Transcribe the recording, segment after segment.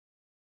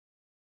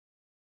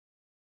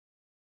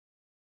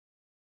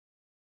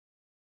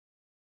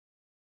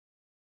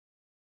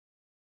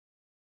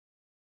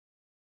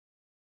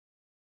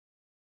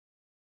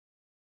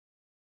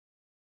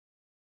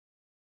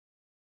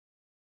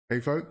Hey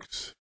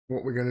folks,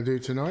 what we're going to do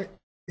tonight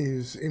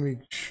is an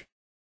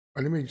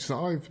image that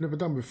I've never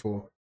done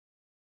before.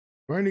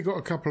 I've only got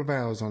a couple of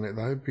hours on it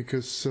though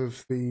because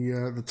of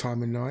the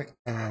time of night.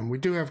 We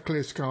do have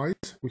clear skies,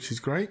 which is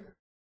great,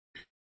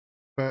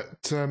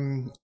 but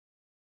I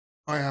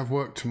have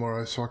work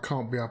tomorrow, so I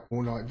can't be up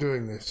all night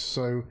doing this.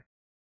 So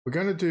we're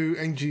going to do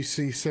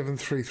NGC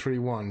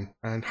 7331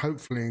 and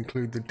hopefully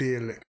include the deer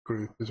lick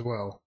group as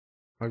well.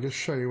 I'll just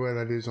show you where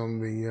that is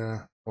on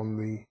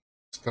the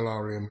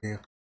stellarium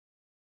here.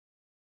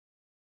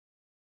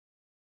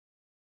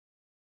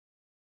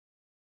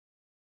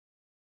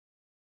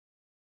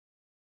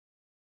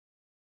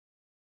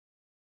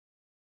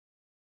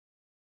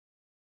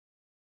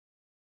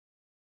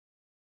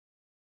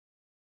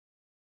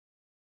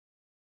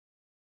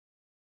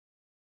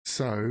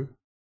 So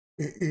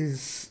it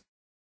is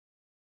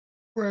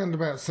round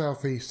about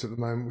southeast at the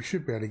moment. We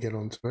should be able to get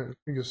onto it. Let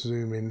me just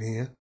zoom in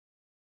here.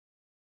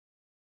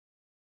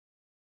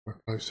 A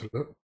closer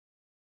look.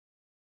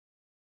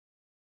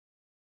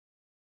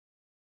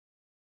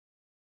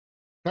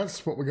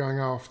 That's what we're going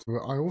after,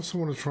 but I also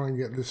want to try and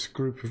get this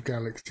group of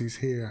galaxies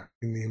here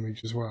in the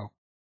image as well.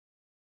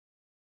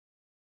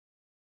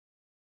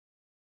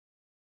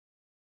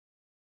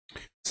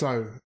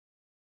 So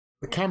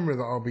the camera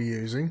that I'll be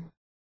using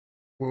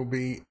will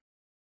be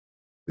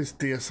this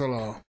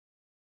DSLR,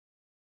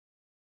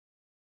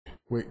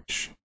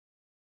 which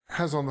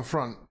has on the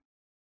front,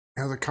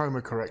 has a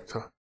coma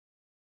corrector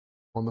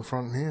on the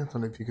front here. I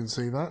don't know if you can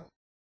see that.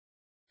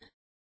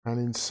 And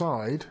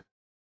inside,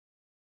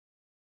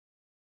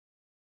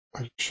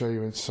 I'll show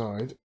you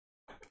inside.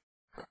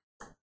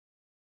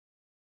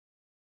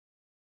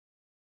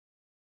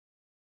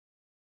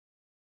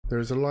 There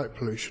is a light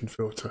pollution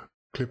filter,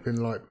 clip-in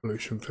light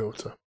pollution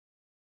filter.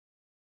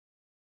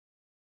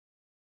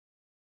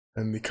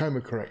 And the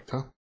coma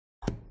corrector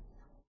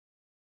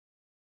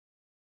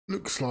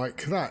looks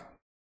like that.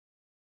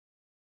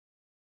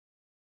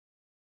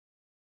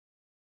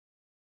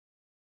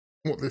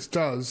 What this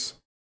does,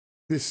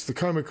 the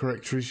coma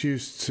corrector is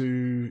used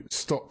to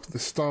stop the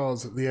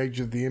stars at the edge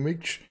of the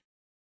image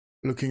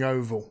looking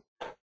oval.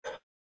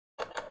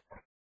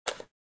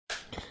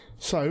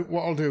 So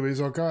what I'll do is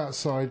I'll go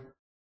outside,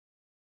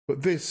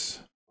 put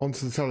this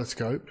onto the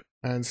telescope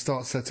and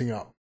start setting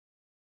up.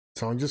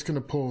 So I'm just going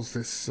to pause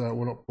this,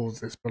 well not pause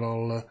this, but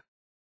I'll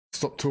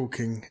stop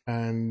talking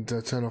and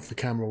turn off the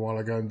camera while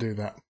I go and do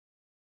that.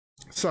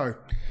 So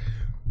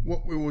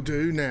what we will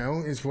do now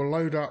is we'll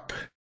load up,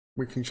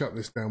 we can shut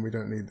this down, we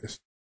don't need this,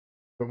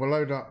 but we'll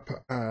load up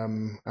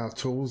our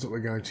tools that we're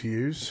going to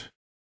use.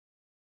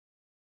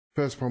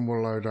 First one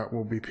we'll load up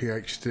will be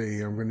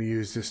PhD. I'm going to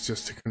use this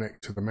just to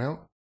connect to the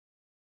mount.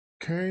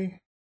 Okay.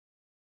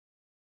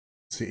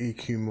 The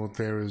EQ mod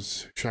there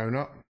is shown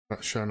up,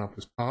 that's shown up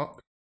as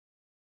Park.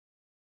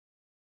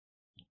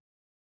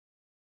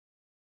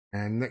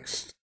 And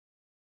next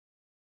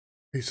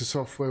piece of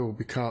software will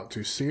be Cart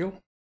to Seal.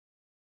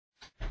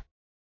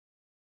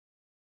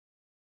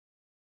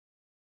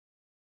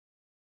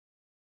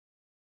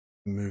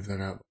 Move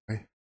that out of the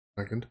way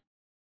a second.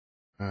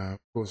 Of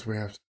course we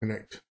have to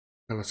connect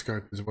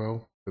telescope as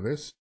well for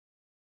this.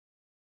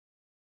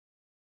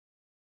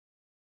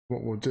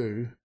 What we'll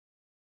do,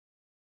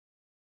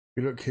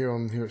 if you look here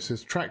on here it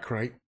says track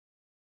rate,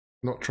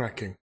 not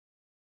tracking.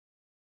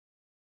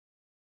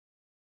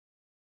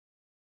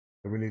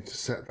 So we need to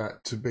set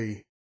that to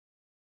be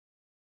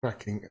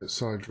tracking at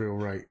sidereal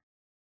rate.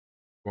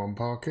 Go on,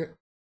 park it,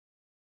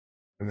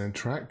 and then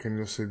track, and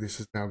you'll see this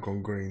has now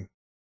gone green.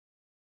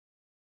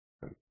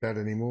 Don't get that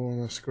anymore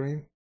on the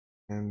screen,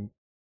 and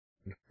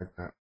like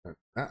that, like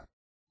that.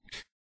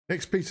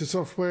 Next piece of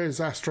software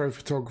is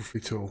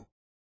astrophotography tool.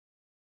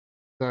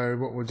 So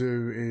what we'll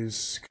do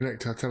is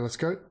connect our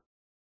telescope.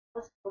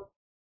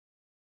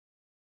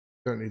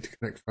 Don't need to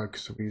connect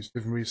focus, so we use a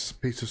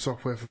different piece of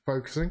software for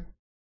focusing.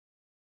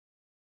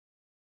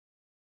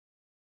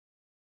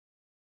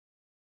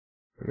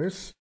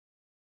 This,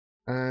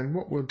 and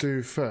what we'll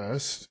do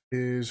first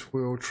is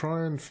we'll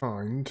try and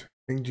find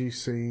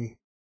NGC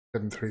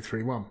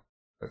 7331.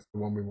 That's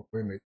the one we want to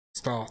image,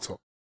 start off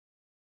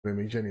the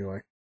image anyway.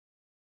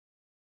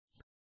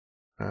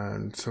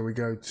 And so we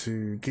go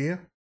to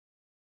gear,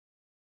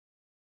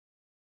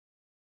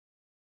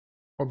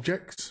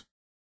 objects.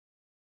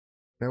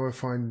 Now we'll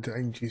find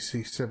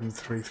NGC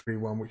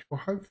 7331, which will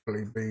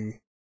hopefully be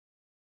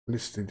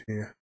listed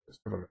here. Let's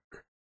have a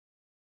look.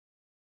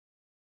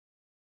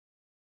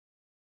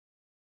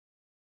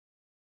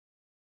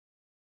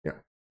 Yeah,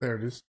 there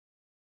it is.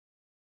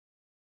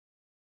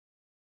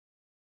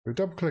 We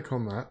double click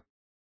on that.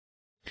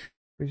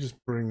 Let me just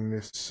bring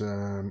this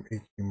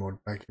EQ mod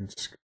back into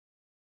screen.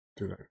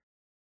 Do that.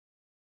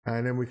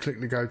 And then we click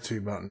the go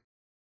to button.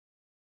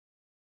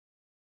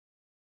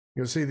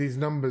 You'll see these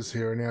numbers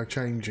here are now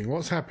changing.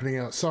 What's happening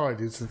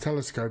outside is the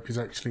telescope is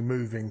actually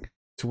moving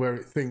to where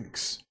it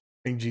thinks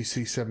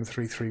NGC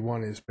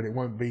 7331 is, but it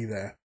won't be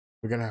there.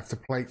 We're going to have to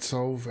plate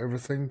solve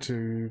everything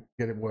to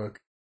get it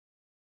working.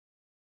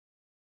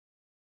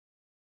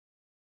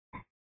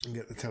 and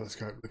get the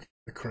telescope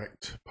the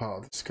correct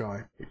part of the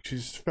sky, which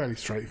is fairly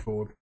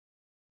straightforward.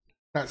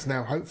 That's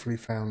now hopefully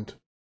found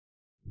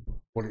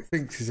what it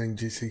thinks is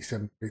NGC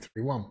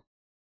 7331.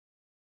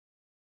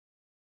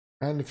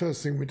 And the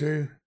first thing we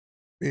do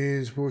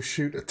is we'll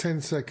shoot a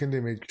 10-second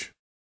image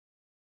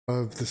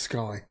of the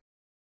sky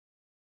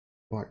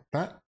like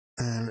that,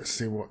 and let's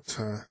see what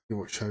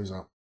shows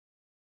up.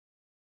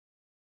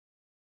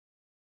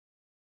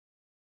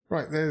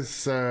 Right,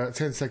 there's a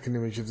 10-second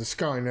image of the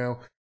sky. Now,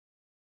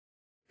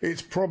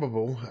 it's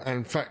probable, and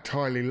in fact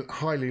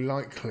highly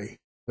likely,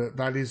 that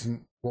that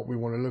isn't what we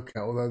want to look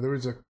at, although there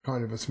is a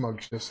kind of a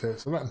smudgeness here,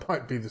 so that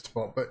might be the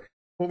spot. But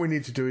what we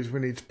need to do is we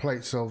need to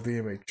plate solve the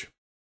image.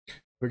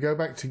 We go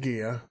back to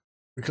gear,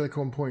 we click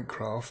on point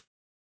craft,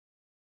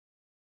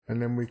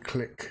 and then we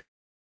click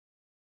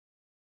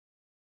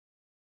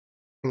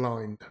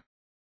blind.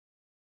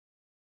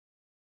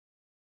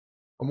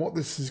 And what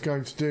this is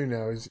going to do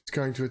now is it's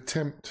going to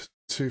attempt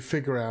to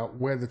figure out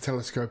where the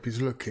telescope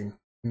is looking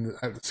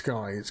at the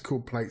sky. It's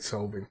called plate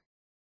solving,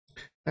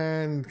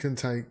 and can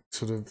take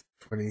sort of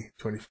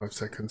 20-25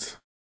 seconds.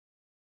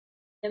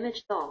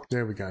 Image solved.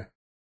 There we go.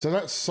 So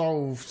that's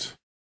solved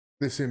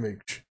this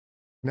image.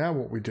 Now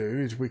what we do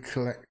is we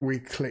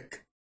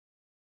click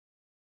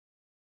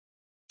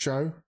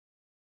show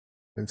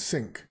and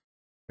sync.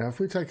 Now if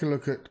we take a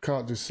look at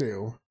Carte du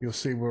Ciel, you'll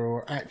see where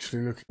we're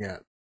actually looking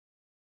at.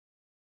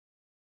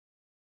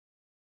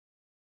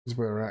 This is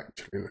where we're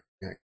actually looking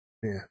at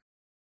here.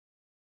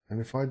 And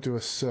if I do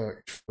a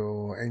search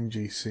for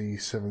NGC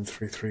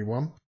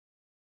 7331,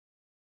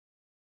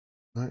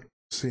 right,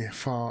 see how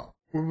far,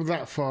 we're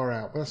that far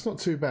out, but that's not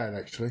too bad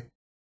actually.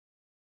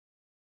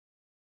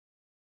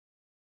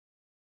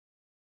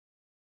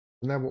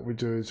 Now what we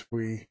do is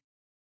we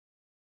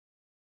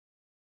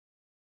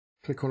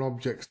click on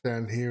objects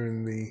down here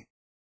in the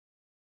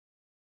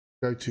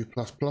Go to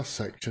 ++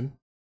 section.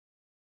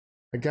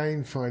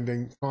 Again, find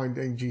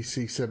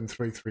NGC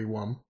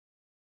 7331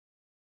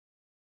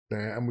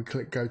 there, and we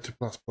click Go to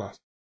 ++.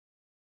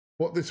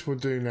 What this will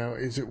do now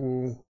is it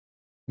will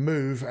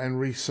move and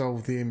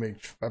resolve the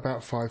image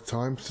about 5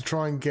 times to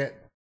try and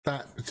get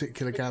that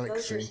particular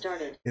galaxy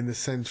in the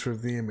center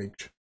of the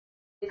image.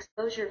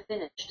 Exposure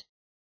finished.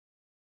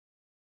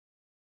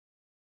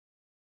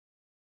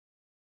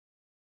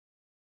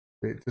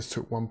 It just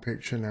took one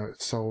picture, now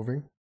it's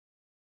solving.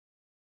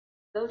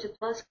 Go to ++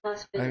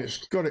 finished. And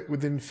it's got it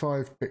within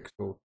 5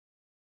 pixels.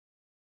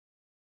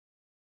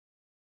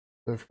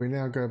 So if we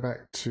now go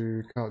back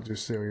to Carte du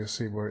Ciel, you'll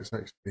see where it's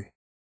actually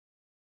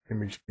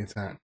imaging it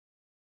at.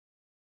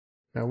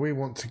 Now we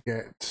want to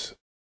get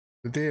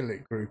the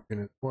Deerlit group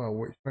in as well,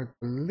 which I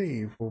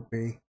believe will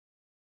be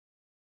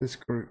this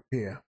group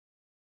here.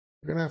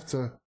 We're going to have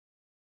to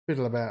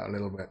fiddle about a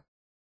little bit.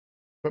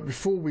 But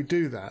before we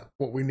do that,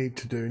 what we need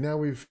to do, now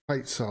we've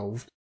plate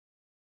solved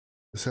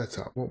the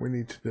setup, what we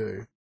need to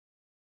do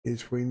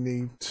is we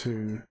need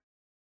to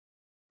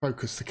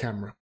focus the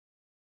camera.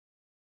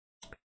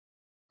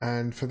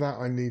 And for that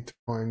I need to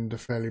find a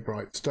fairly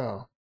bright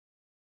star.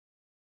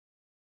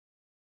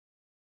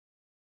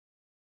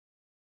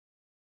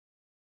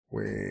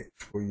 Which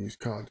we'll use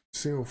Carte du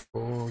Ciel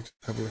for. Just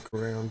have a look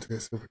around here,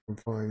 see if we can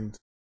find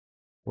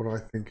what I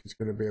think is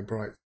going to be a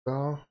bright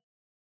star.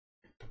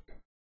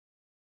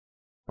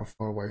 How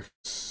far away from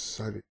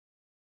Sodi?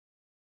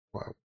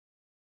 Wow.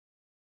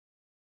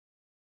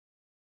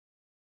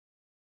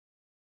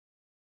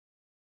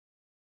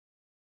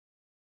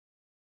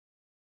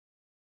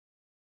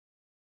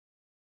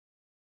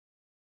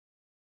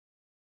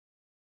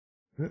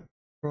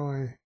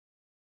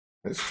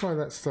 Let's try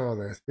that star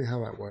there, see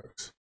how that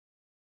works.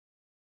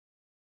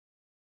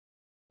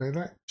 See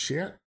that?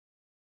 Shit?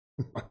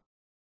 I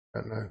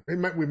don't know.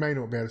 We may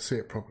not be able to see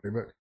it properly,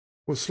 but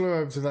we'll slew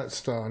over to that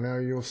star. Now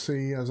you'll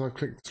see, as I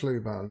click the slew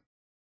button,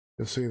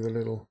 you'll see the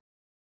little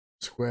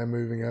square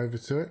moving over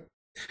to it.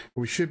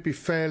 We should be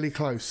fairly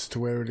close to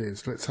where it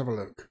is. Let's have a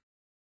look.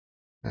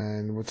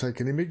 And we'll take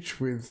an image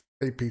with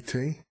APT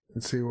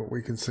and see what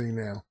we can see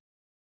now.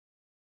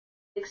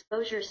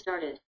 Exposure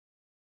started.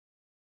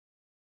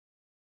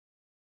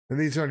 And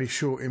these are only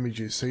short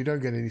images, so you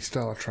don't get any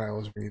star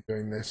trails when you're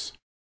doing this.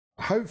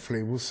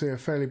 Hopefully we'll see a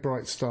fairly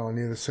bright star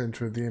near the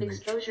center of the image.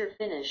 Exposure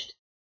finished.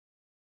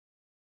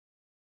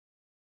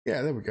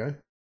 Yeah, there we go.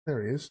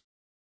 There he is.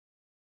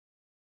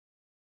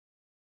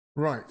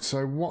 Right,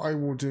 so what I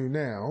will do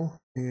now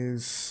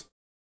is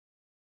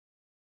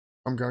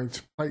I'm going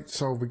to plate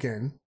solve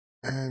again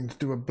and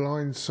do a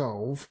blind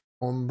solve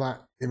on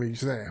that image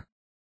there.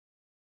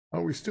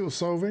 Are we still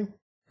solving?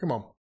 Come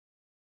on.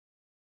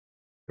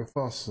 Go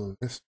faster than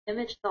this.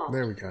 Image solved.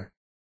 There we go.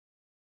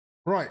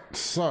 Right,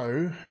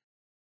 so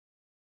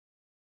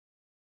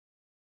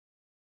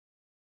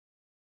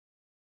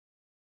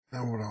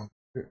now what I'll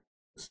do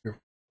is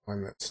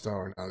find that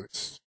star in our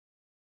list.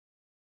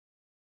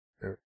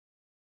 There.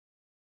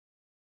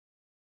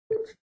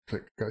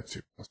 Click Go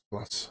to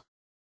 ++.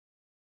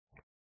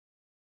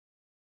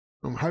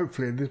 And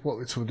hopefully what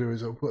this will do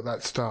is it'll put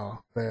that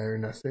star there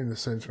in the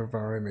center of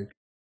our image,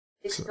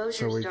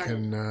 so we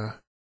can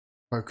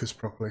focus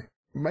properly.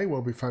 may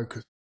well be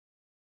focused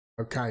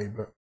okay,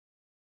 but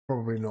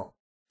probably not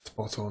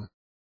spot on.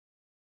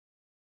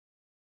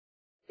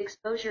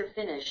 Exposure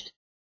finished.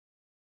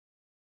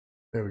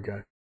 There we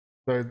go.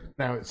 So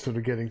now it's sort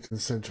of getting to the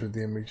center of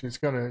the image. It's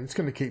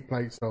gonna keep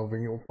plate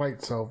solving. It will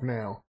plate solve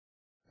now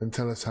and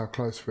tell us how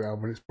close we are,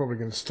 but it's probably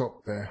going to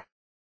stop there.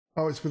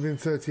 Oh, it's within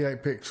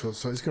 38 pixels,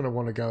 so it's going to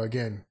want to go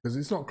again because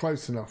it's not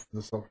close enough for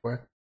the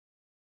software.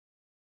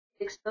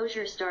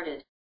 Exposure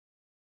started.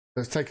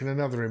 So it's taken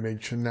another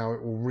image and now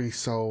it will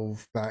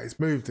resolve that. It's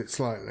moved it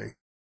slightly.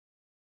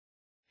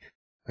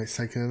 It's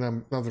taken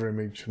another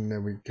image and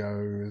there we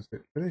go. Is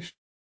it finished?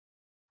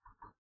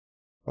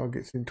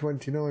 Target's in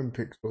 29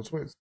 pixels.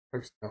 Well, it's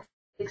close enough.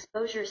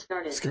 Exposure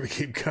started. It's going to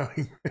keep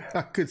going.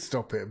 I could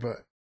stop it,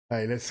 but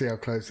hey, let's see how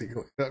close it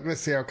got.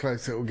 Let's see how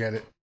close it will get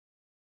it.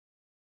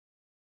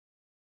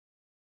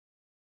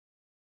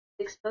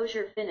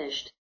 Exposure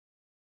finished.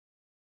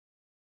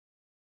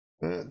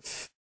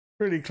 That's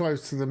pretty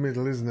close to the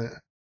middle, isn't it,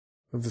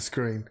 of the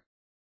screen?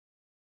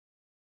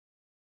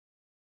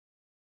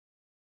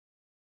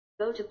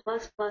 Go to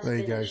plus. There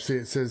you finished. go. See,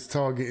 it says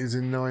target is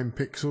in 9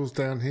 pixels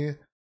down here.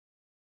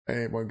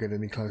 It won't get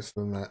any closer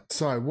than that.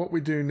 So what we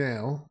do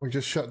now, we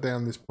just shut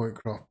down this point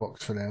craft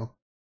box for now.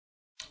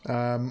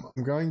 I'm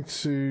going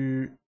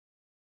to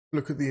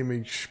look at the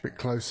image a bit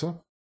closer.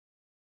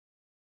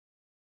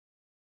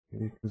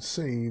 You can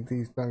see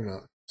these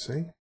donuts,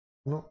 see?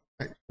 Not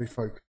actually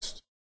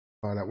focused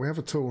by that. We have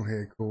a tool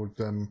here called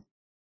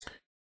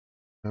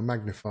a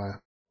magnifier.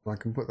 I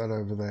can put that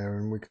over there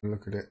and we can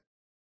look at it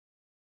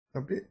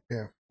a bit,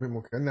 yeah, a bit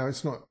more. No,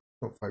 it's not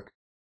focused.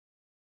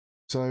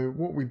 So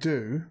what we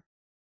do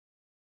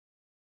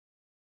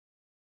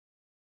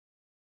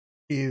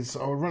is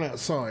I'll run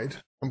outside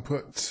and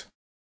put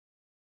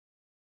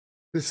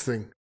this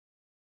thing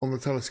on the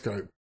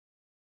telescope.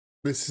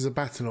 This is a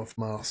Batanoff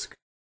mask.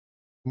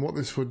 And what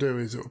this will do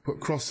is it will put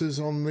crosses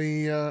on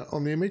the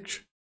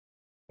image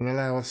and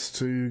allow us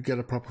to get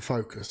a proper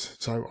focus.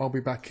 So I'll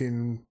be back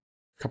in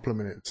a couple of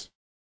minutes.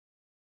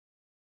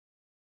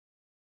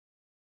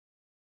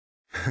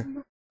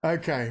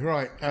 Okay,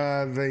 right.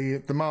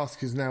 The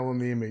mask is now on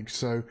the image.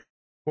 So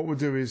what we'll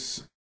do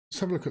is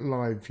let's have a look at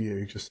live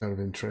view, just out of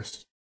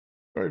interest.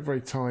 Very,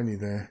 very tiny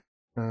there.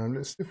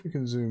 Let's see if we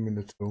can zoom in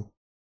at all.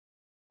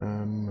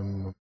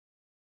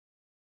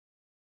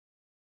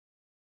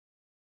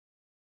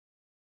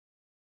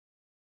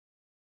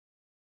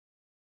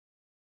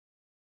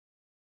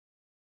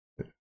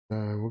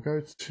 We'll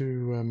go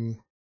to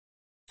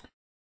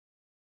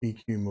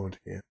EQ mod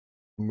here,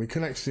 and we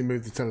can actually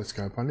move the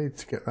telescope. I need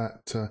to get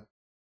that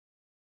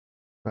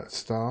that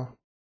star.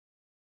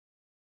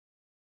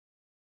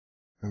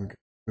 And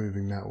we're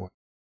moving that way.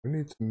 We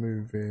need to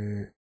move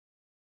it.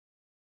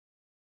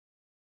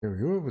 There we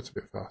go. It's a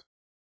bit fast.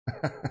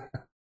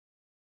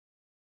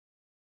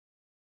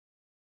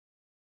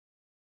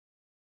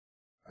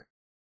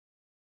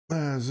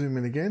 Zoom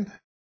in again.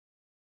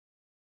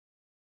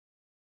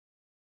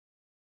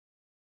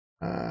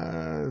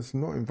 It's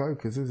not in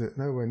focus, is it?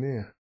 Nowhere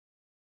near.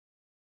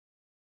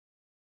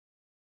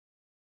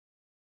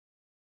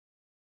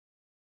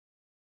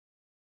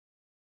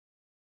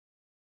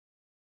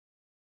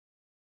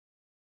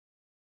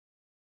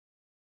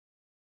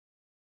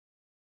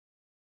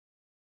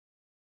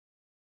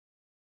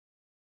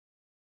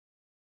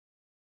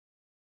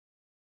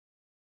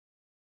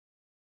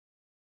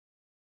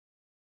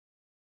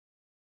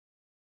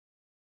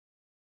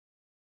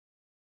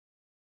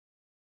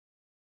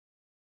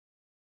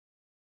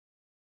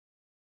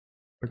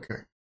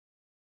 Okay.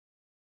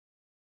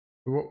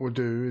 So what we'll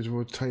do is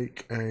we'll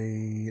take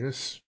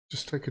let's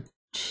just take a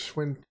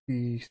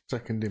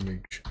 20-second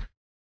image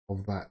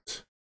of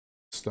that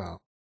star.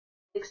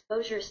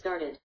 Exposure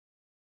started.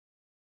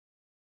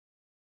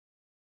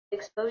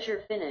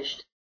 Exposure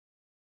finished.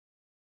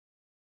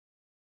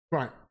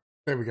 Right,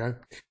 there we go.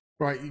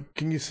 Right,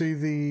 can you see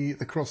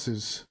the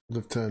crosses that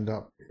have turned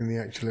up in the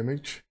actual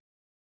image?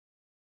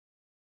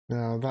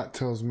 Now that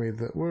tells me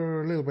that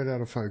we're a little bit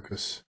out of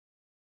focus.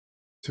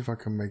 See if I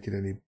can make it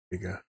any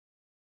bigger.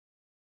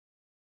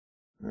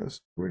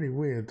 That's really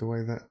weird the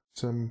way that's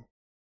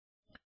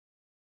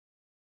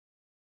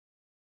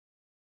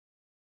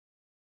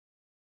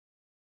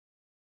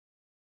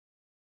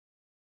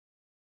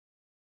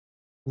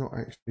not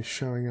actually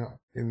showing up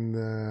in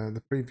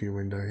the preview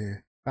window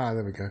here. Ah,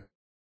 there we go.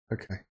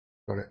 Okay,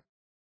 got it.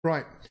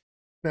 Right,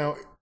 now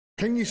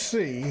can you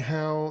see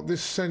how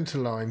this center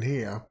line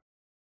here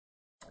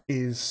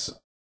is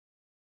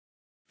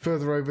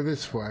further over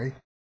this way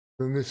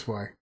than this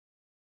way?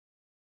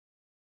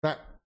 That,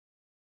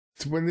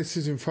 when this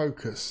is in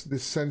focus,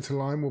 this center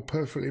line will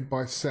perfectly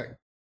bisect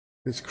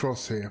this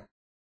cross here.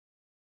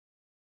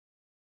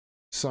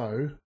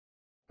 So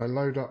I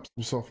load up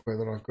some software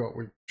that I've got,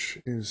 which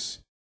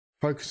is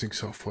focusing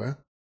software.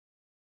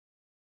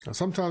 Now,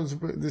 sometimes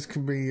this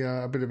can be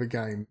a bit of a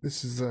game.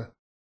 This is the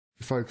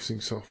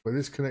focusing software.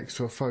 This connects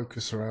to a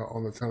focuser out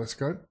on the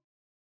telescope.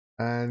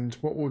 And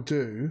what we'll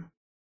do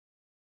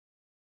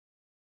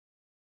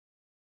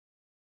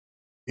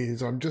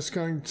is I'm just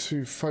going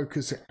to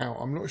focus it out.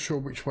 I'm not sure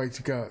which way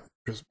to go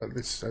at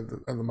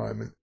the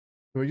moment.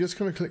 So we're just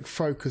going to click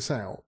focus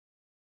out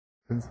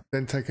and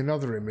then take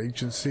another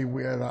image and see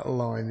where that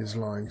line is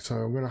lying. So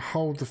I'm going to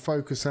hold the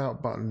focus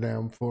out button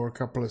down for a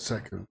couple of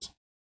seconds.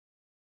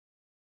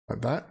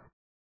 Like that.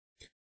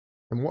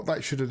 And what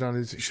that should have done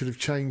is it should have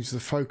changed the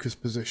focus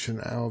position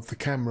of the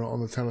camera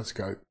on the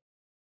telescope.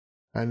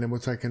 And then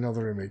we'll take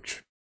another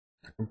image.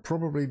 I can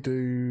probably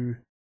do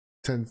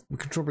 10, we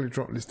can probably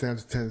drop this down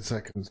to 10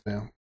 seconds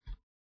now.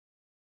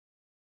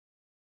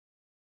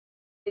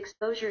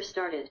 Exposure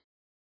started.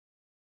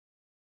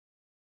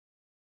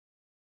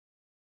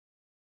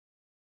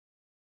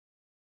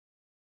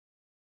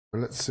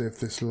 But let's see if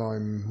this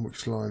line,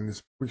 which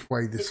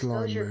way this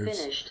line moves. Exposure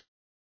finished.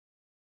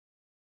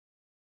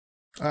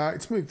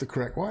 It's moved the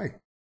correct way.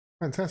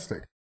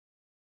 Fantastic.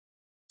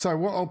 So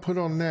what I'll put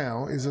on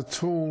now is a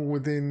tool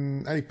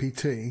within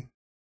APT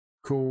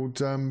called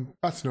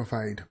Button-Off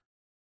Aid,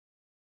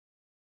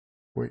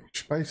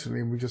 which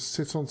basically we just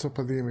sit on top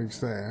of the image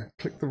there,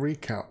 click the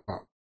recalc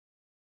button,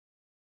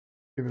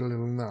 give it a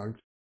little nudge,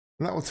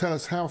 and that will tell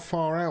us how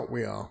far out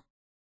we are.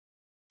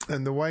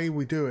 And the way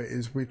we do it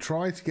is we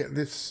try to get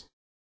this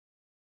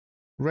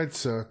red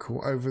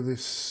circle over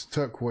this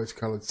turquoise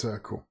coloured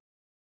circle.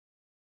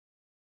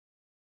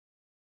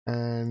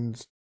 And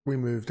we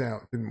moved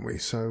out, didn't we?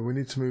 So we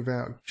need to move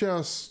out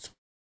just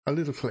a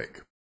little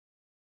click.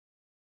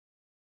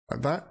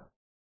 Like that.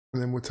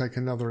 And then we'll take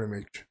another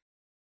image.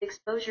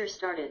 Exposure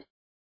started.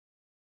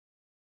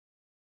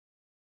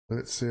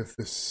 Let's see if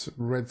this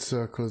red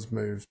circle has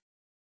moved.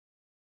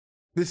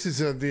 This is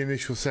the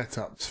initial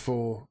setups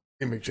for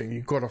imaging.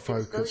 You've got to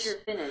focus. Exposure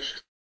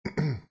finished.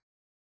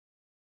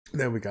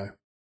 There we go.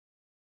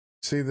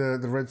 See the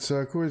red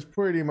circle is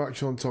pretty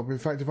much on top. In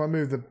fact, if I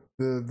move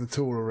the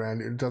tool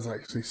around, it does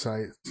actually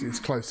say it's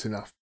close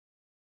enough.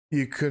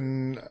 You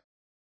can.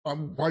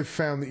 I've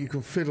found that you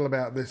can fiddle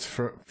about with this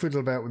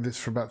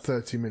for about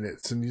 30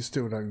 minutes, and you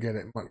still don't get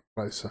it much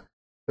closer.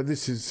 But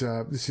this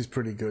is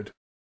pretty good.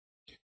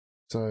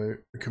 So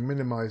we can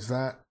minimise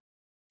that.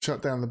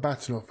 Shut down the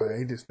Button-Off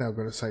Aid. It's now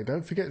going to say,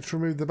 don't forget to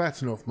remove the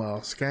Button-Off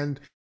mask. And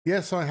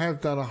yes, I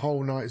have done a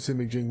whole night's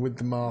imaging with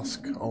the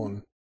mask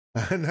on.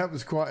 And that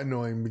was quite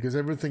annoying because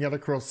everything had a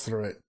cross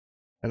through it.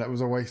 And that was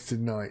a wasted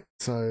night.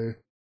 So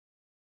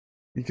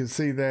you can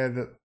see there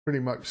that pretty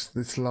much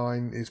this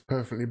line is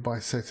perfectly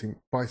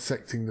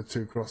bisecting the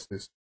two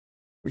crosses.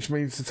 Which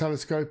means the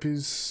telescope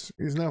is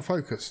now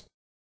focused.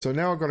 So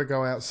now I've got to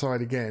go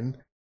outside again,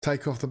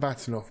 take off the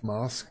Button-Off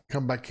mask,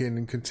 come back in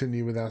and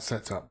continue with our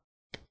setup.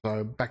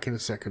 So back in a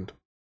second.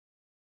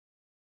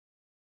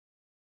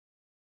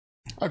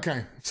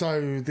 Okay,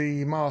 so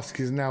the mask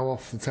is now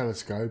off the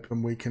telescope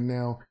and we can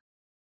now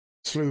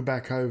slew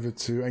back over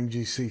to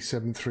NGC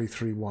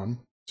 7331.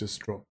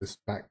 Just drop this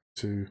back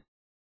to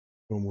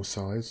normal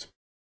size.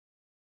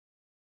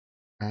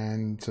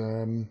 And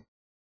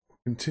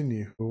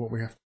continue with what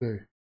we have to do.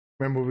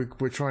 Remember,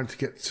 we're trying to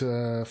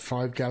get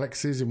 5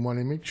 galaxies in one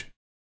image.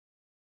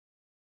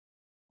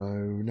 So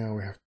now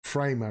we have to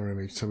frame our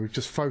image. So we've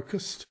just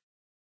focused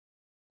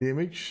the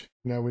image.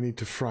 Now we need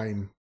to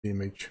frame the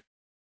image.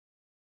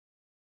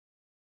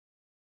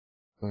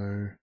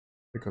 So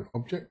click on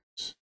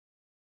Objects,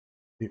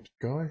 Deep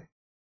Sky.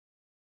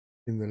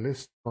 In the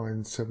list,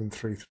 find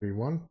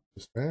 7331,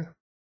 just there.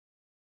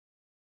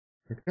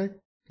 Okay,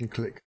 and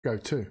click Go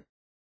To.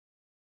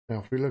 Now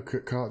if we look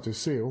at Carter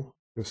Seal,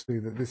 you'll see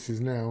that this is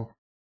now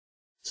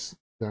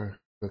the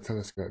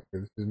telescope.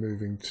 This is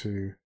moving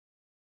to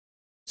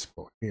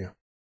spot here.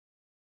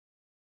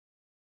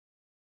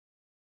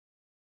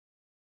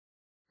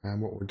 And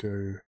what we'll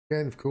do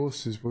again, of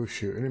course, is we'll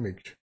shoot an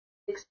image.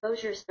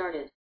 Exposure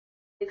started.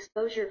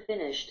 Exposure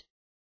finished.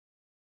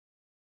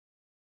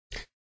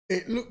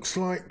 It looks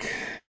like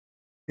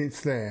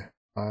it's there.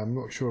 I'm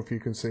not sure if you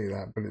can see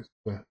that, but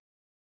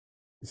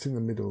it's in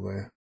the middle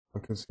there. I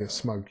can see a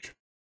smudge.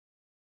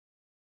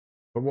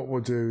 But what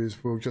we'll do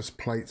is we'll just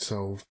plate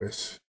solve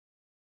this,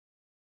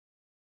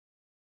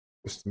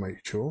 just to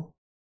make sure.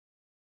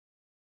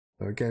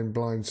 So again,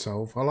 blind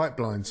solve. I like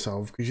blind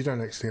solve because you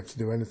don't actually have to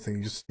do anything.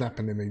 You just snap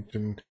an image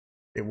and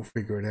it will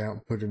figure it out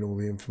and put in all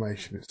the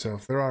information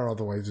itself. There are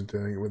other ways of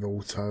doing it with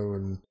auto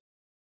and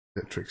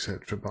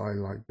etc., but I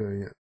like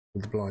doing it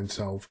with the blind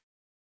solve.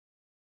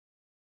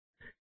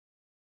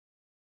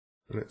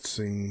 Let's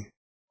see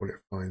what it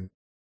finds.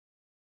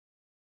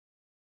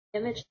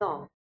 Image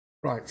solved.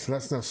 Right, so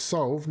that's now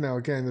solved. Now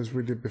again, as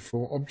we did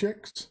before,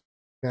 objects.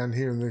 Down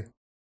here in the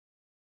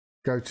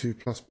Go To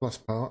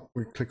 ++ part,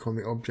 we click on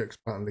the Objects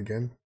button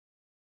again.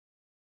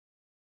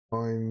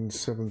 Find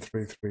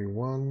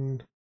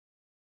 7331.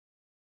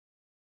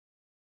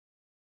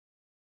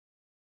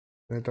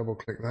 There, double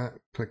click that,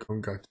 click on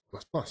Go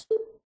To ++.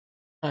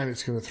 And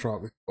it's going to throw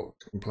up this box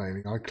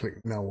complaining. I click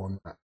no on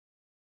that.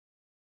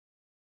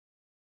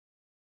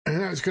 And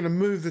now it's going to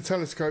move the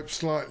telescope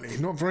slightly.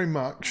 Not very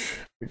much,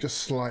 but just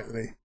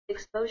slightly.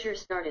 Exposure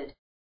started.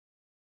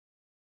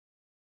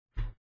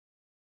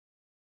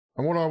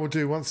 And what I will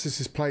do once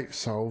this is plate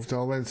solved,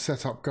 I'll then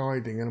set up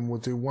guiding and we'll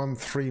do 1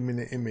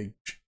 3-minute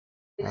image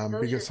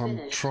because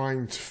I'm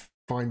trying to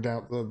find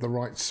out the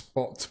right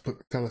spot to put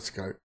the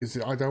telescope. Because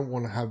I don't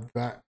want to have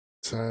that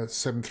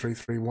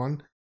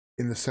 7331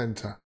 in the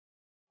center.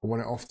 I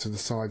want it off to the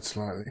side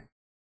slightly.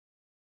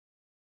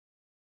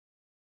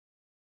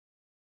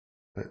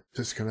 But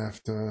just gonna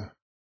have to.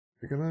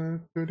 We're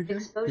gonna do it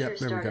again. Yeah,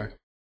 there we go.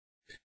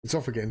 It's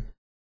off again.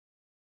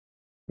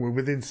 We're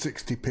within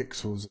 60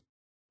 pixels,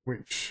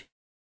 which,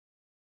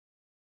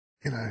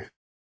 you know,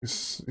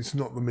 it's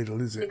not the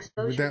middle, is it?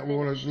 We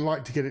want to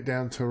like to get it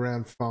down to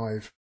around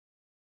 5.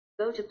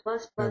 Go to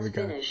plus there we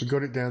go. finished. We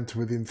got it down to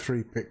within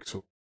 3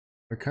 pixels.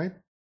 Okay,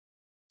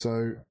 so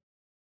I'm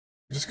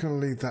just going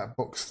to leave that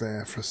box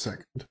there for a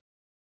second,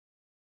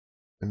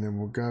 and then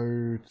we'll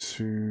go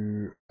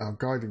to our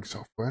guiding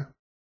software,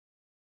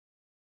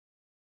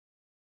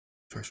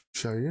 which I should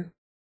show you.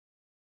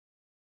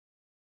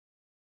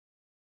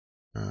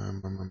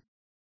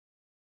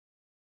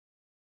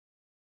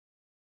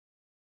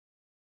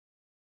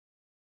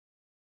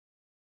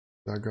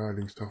 Our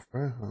guiding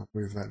software, I'll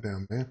move that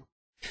down there.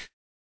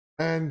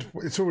 And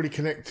it's already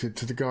connected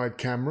to the guide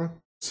camera.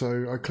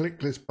 So I click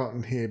this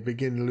button here,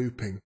 begin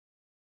looping.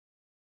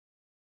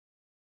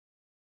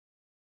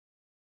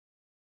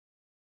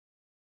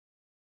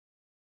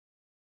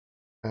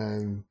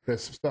 And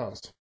there's some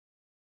stars.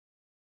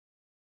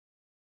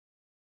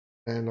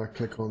 And I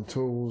click on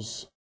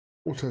tools,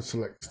 auto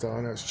select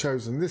star. Now it's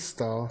chosen this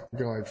star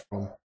to guide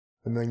from.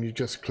 And then you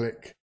just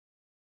click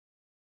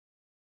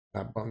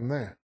that button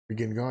there,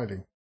 begin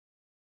guiding.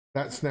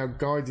 That's now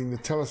guiding the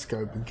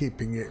telescope and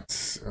keeping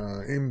it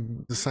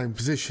in the same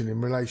position in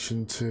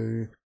relation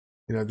to,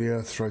 you know, the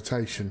Earth's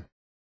rotation.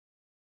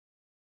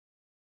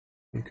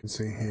 You can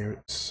see here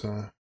it's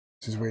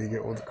this is where you get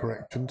all the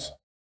corrections.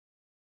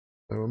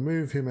 So we'll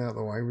move him out of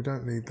the way. We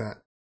don't need that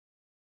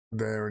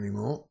there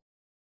anymore.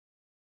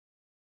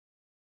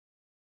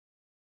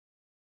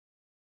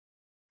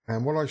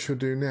 And what I shall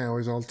do now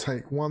is I'll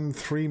take 1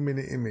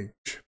 3-minute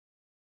image.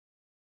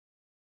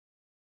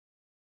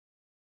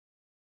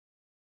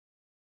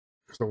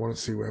 Because I want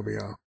to see where we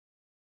are.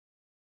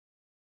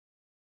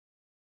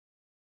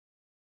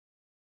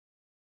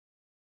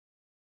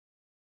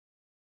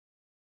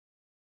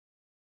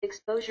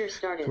 Exposure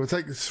started. So we'll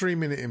take this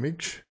 3-minute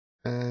image,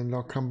 and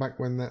I'll come back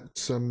when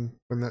that's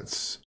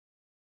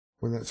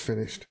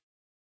finished.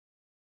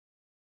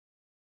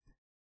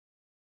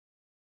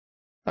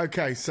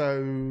 Okay,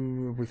 so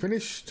we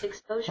finished.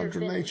 Exposure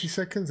 180 finished.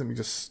 seconds. Let me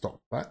just stop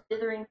that.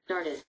 Dithering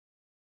started.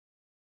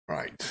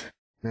 Right.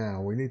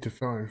 Now we need to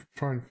try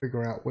and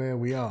figure out where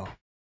we are.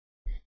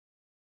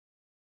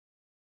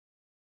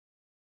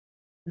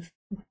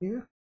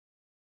 Here?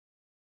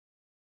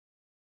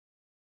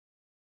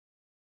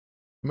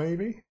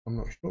 Maybe? I'm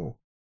not sure.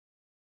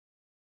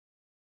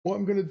 What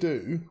I'm going to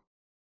do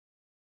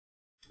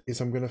is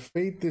I'm going to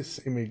feed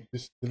this image,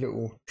 this is the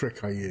little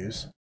trick I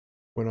use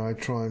when I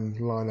try and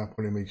line up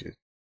on images.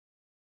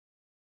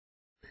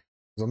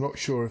 Because I'm not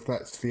sure if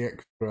that's the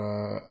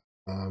extra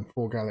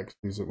 4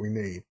 galaxies that we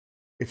need.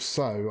 If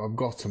so, I've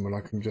got them and I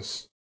can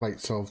just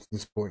plate solve to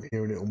this point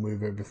here and it'll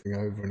move everything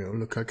over and it'll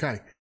look okay.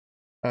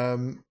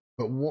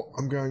 But what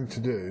I'm going to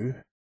do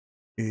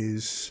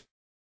is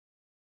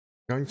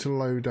going to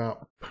load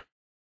up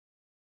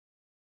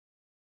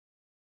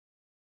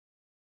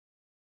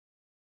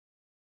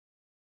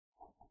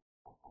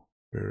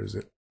where is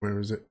it? Where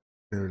is it?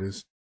 There it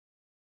is.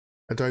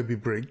 Adobe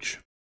Bridge.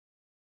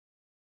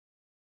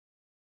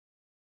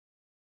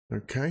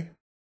 Okay.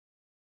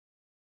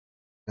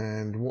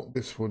 And what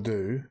this will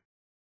do,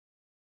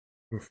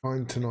 we'll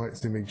find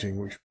tonight's imaging,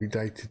 which will be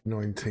dated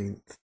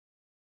 19th.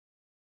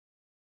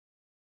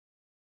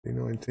 The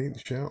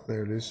 19th, shout,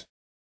 there it is.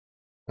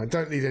 I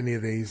don't need any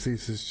of these.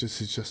 This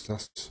is just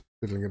us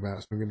fiddling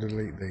about, so I'm going to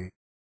delete these.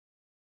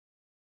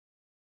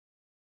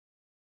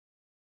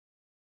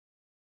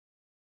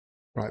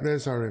 Right,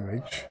 there's our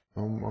image.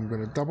 I'm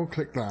going to double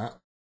click that,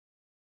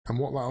 and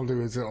what that'll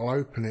do is it'll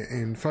open it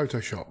in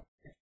Photoshop.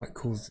 That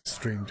caused the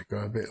stream to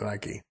go a bit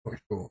laggy, not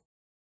sure.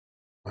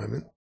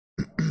 Moment.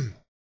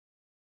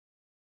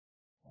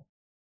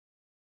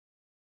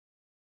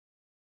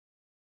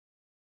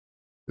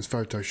 This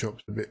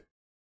Photoshop's a bit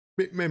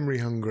memory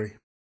hungry.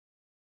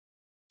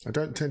 I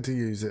don't tend to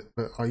use it,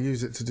 but I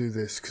use it to do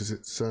this because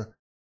it's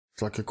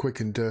like a quick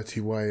and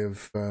dirty way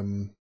of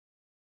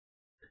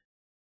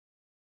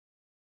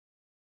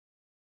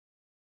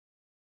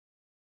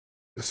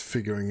just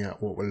figuring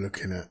out what we're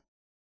looking at.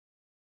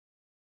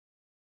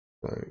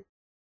 So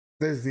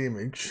there's the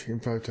image in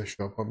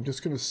Photoshop. I'm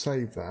just going to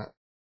save that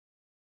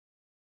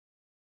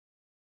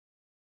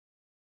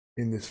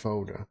in this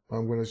folder.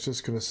 I'm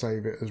just going to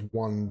save it as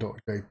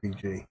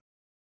 1.jpg.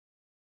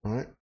 All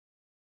right.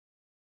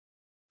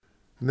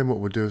 And then what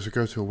we'll do is we'll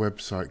go to a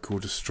website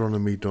called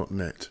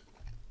astronomy.net.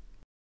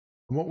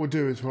 And what we'll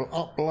do is we'll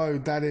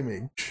upload that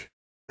image,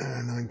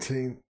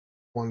 1.jpg.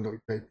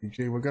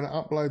 We're going to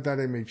upload that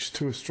image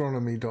to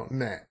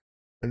astronomy.net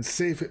and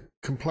see if it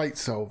can plate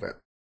solve it.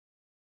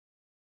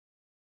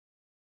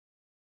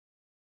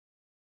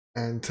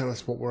 and tell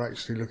us what we're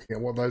actually looking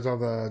at, what those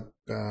other,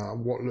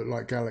 what look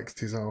like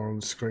galaxies are on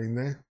the screen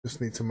there.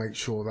 Just need to make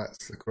sure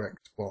that's the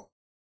correct spot.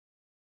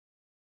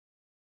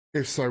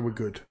 If so, we're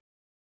good.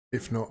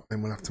 If not,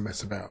 then we'll have to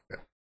mess about a bit.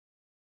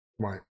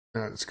 Right,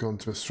 now it's gone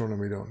to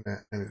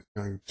astronomy.net and it's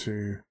going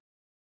to,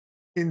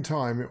 in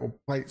time, it will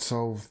plate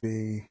solve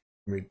the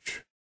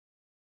image.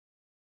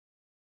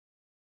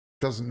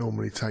 Doesn't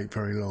normally take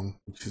very long,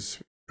 which is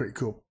pretty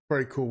cool.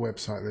 Very cool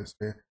website this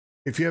here.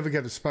 If you ever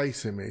get a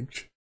space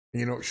image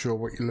and you're not sure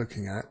what you're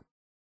looking at,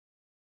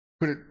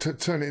 put it,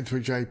 turn it into a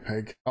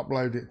JPEG,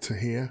 upload it to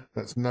here.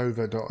 That's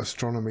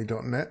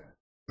nova.astronomy.net,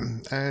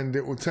 and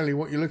it will tell you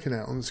what you're looking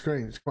at on the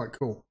screen. It's quite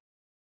cool.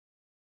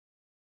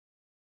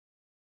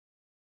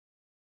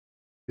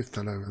 Shift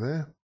that over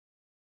there.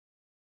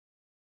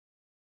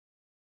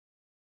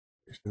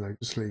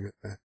 Just leave it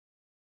there.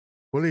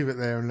 We'll leave it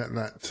there and let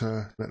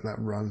that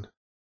run.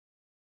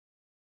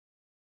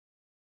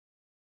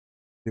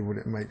 See what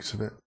it makes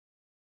of it.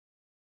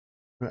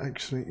 But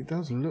actually, it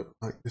does look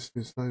like this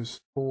is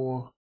those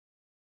 4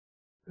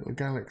 little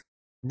galaxies.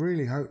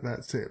 Really hope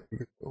that's it,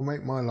 because it will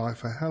make my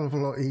life a hell of a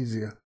lot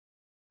easier.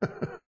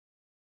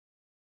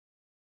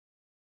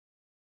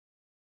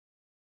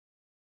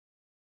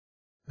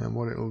 And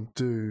what it'll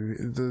do,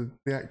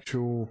 the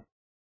actual,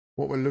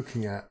 what we're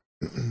looking at,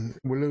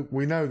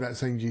 we know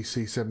that's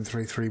NGC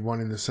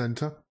 7331 in the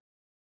center,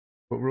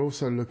 but we're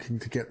also looking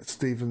to get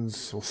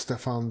Stephans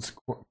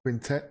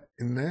Quintet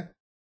in there.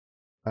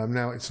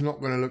 Now, it's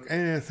not going to look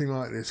anything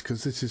like this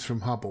because this is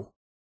from Hubble.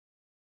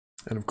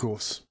 And of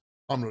course,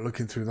 I'm not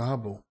looking through the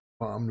Hubble,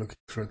 but I'm looking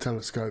through a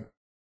telescope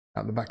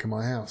at the back of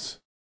my house.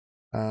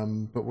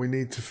 But we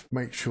need to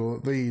make sure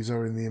that these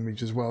are in the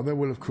image as well. They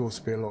will, of course,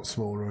 be a lot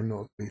smaller and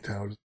not as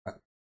detailed as that.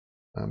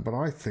 But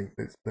I think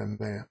it's them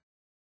there.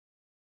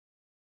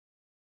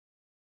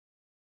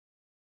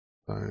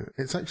 So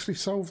it's actually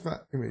solved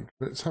that image.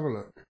 Let's have a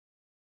look.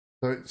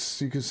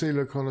 So you can see,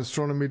 look, on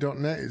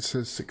astronomy.net, it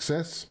says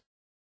success.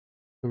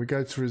 So we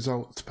go to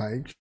results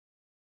page.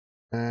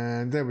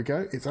 And there we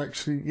go. It's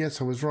actually,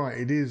 yes, I was right.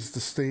 It is the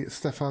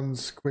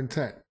Stephans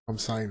Quintet. I'm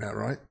saying that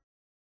right.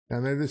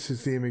 Now there, this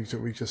is the image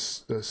that we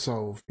just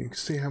solved. You can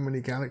see how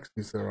many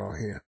galaxies there are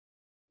here.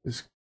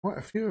 There's quite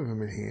a few of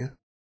them in here.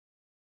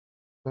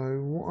 So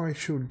what I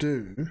shall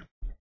do,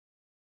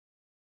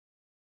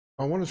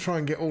 I want to try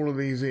and get all of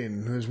these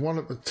in. There's one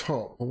at the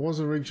top. I was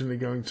originally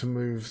going to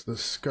move the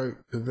scope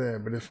to there,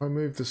 but if I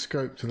move the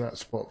scope to that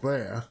spot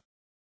there,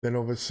 then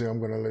obviously I'm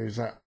going to lose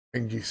that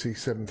NGC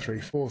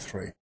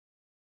 7343.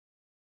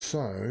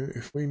 So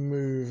if we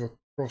move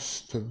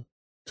across to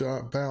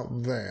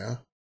about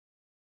there,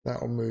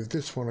 that'll move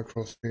this one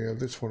across here,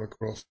 this one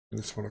across, and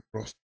this one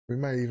across. We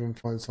may even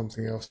find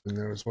something else in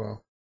there as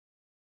well.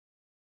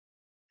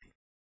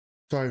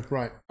 So,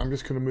 right, I'm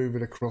just going to move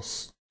it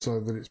across so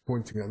that it's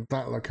pointing at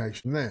that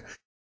location there.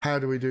 How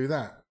do we do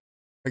that?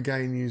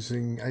 Again,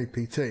 using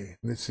APT.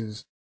 This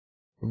is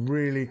a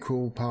really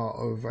cool part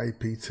of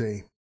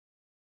APT.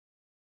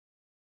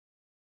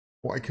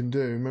 What I can do,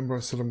 remember I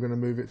said I'm going to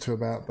move it to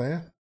about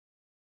there?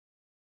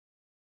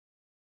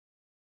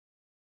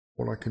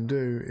 What I can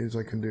do is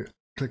I can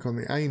click on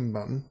the aim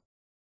button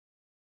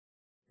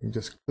and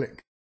just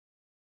click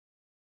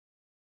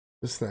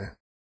just there,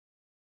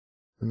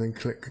 and then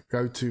click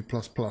go to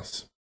plus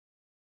plus.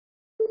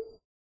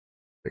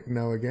 Click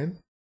no again.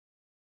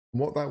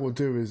 And what that will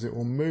do is it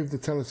will move the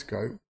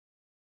telescope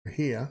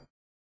here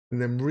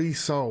and then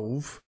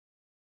resolve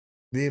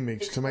the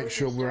image to make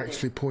sure we're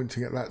actually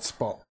pointing at that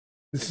spot.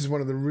 This is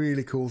one of the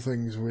really cool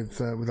things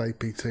with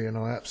APT, and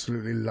I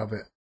absolutely love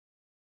it.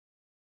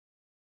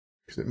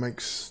 Because it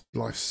makes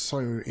life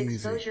so easy.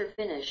 Exposure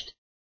finished.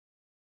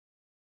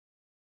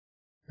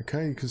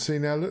 Okay, you can see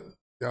now, look,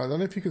 I don't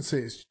know if you can see,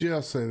 it's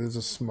just there, there's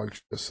a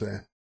smudge just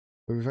there.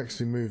 But we've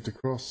actually moved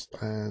across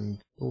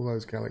and all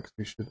those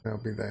galaxies should now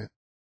be there.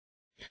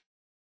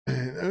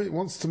 And it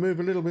wants to move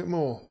a little bit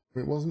more.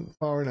 It wasn't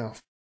far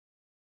enough.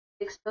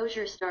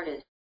 Exposure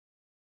started.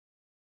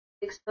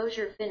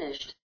 Exposure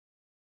finished.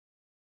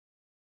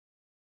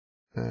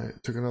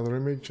 It took another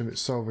image and it's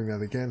solving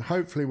that again.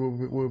 Hopefully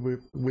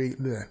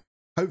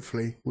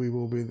hopefully we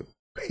will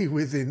be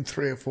within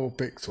 3 or 4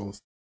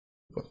 pixels.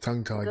 Got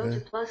tongue tied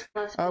there.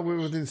 Oh, we're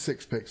within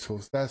 6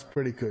 pixels. That's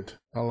pretty good.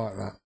 I like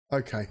that.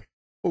 Okay,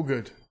 all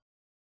good.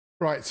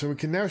 Right, so we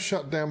can now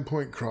shut down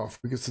Pointcraft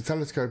because the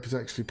telescope is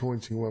actually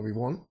pointing where we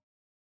want.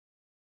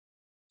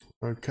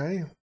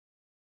 Okay,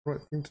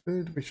 right thing to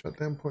do. Did we shut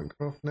down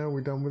Pointcraft now? Are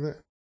we done with it?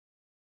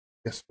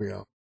 Yes, we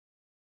are.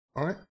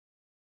 All right.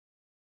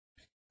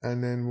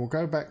 And then we'll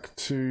go back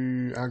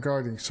to our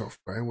guiding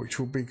software, which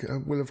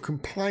will have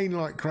complained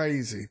like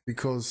crazy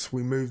because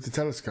we moved the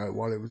telescope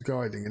while it was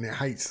guiding, and it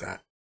hates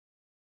that.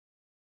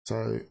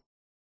 So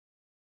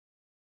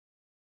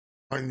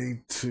I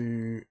need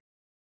to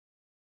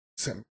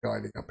set my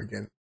guiding up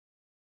again.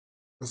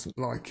 It doesn't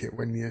like it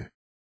when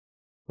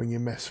you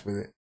mess with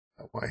it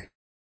that way.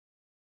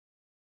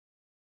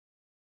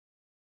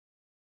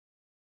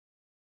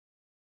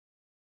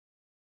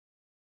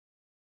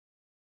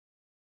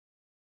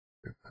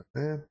 Put that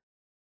there.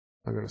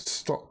 I'm going to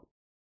stop.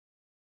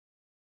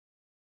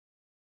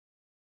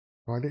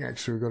 I think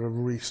actually we've got to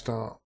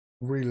restart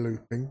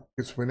re-looping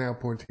because we're now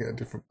pointing at a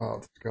different part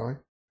of the sky.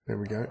 There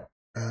we go.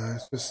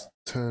 Let's just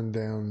turn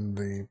down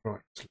the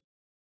brightness.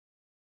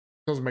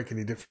 Doesn't make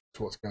any difference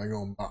to what's going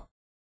on, but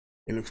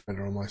it looks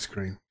better on my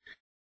screen.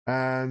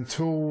 And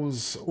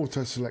tools,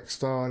 auto select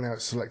star. Now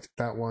it's selected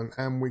that one,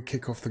 and we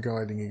kick off the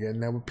guiding again.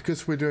 Now,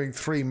 because we're doing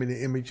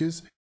 3-minute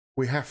images,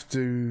 we have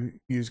to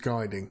use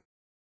guiding.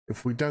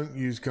 If we don't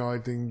use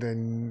guiding,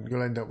 then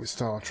you'll end up with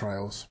star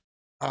trails.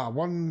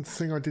 One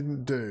thing I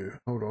didn't do.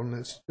 Hold on,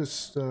 let's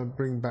just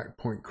bring back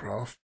point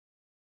craft.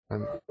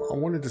 And I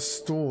wanted to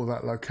store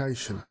that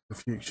location for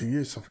future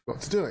use. I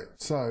forgot to do it.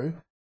 So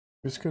I'm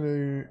just going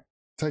to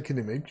take an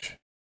image.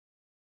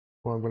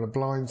 Well, I'm going to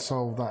blind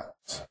solve that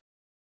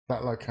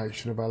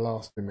location of our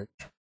last image.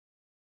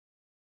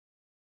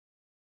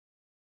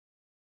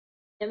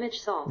 Image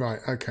solved. Right,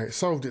 okay, it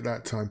solved it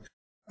that time.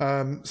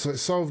 So it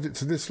solved it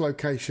to this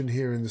location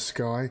here in the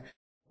sky.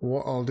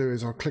 What I'll do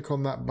is I'll click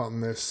on that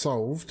button there,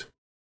 solved.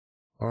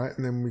 All right,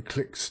 and then we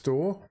click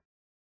store.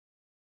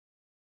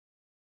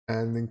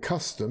 And then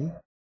custom,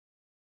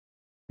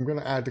 I'm going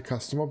to add a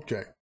custom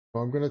object.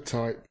 So I'm going to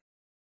type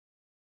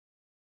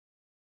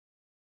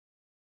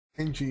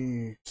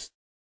NGC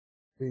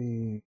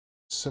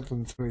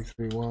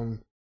 7331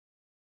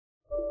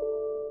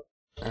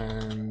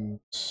 and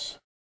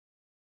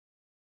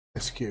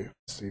SQ,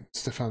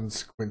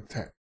 Stephans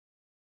Quintet.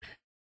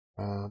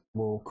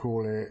 We'll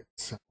call it,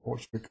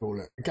 what should we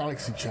call it? A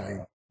galaxy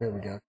chain. There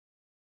we go.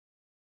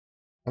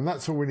 And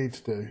that's all we need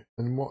to do.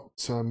 And what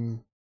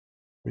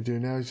we do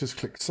now is just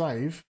click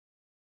save,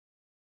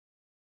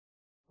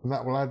 and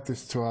that will add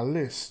this to our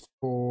list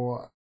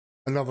for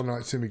another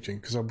night's imaging,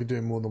 because I'll be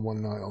doing more than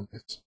one night on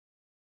this.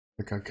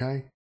 Click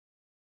OK,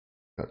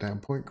 shut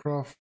down point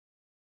craft,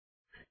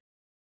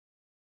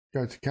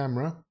 go to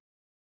camera,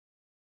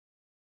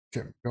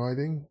 check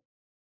guiding.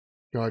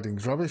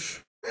 Guiding's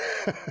rubbish,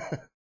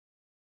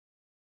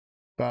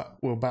 but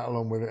we'll battle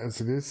on with it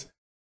as it is,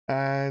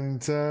 and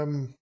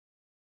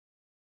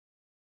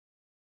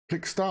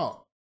click start.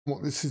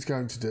 What this is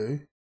going to do,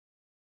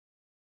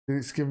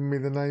 it's given me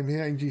the name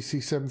here,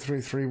 NGC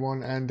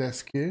 7331 and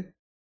SQ.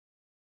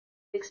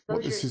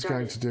 What this is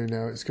going to do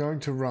now, it's going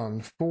to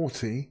run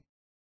 40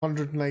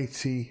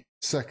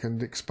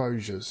 180-second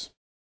exposures.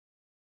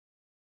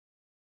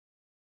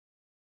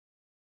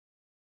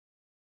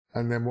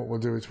 And then what we'll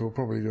do is we'll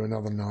probably do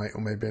another night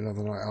or maybe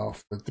another night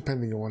after,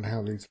 depending on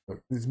how these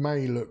look. These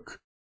may look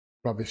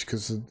rubbish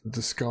because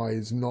the sky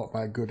is not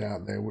that good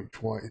out there, which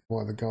is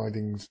why the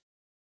guiding's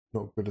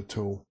not good at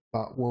all.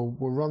 But we'll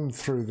run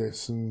through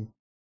this and,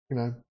 you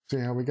know, see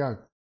how we go.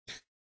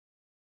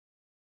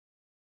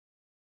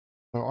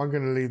 So I'm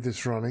going to leave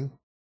this running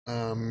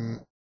and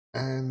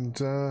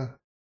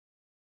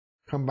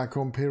come back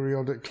on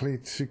periodically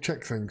to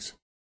check things.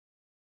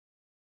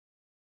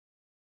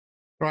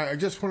 Right, I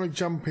just want to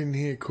jump in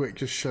here quick,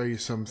 just show you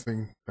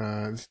something.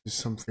 This is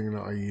something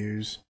that I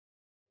use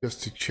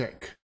just to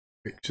check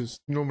pictures.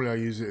 Normally I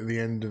use it at the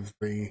end of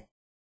the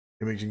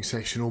imaging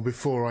session or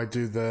before I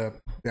do the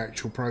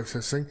actual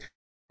processing,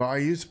 but I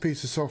use a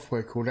piece of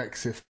software called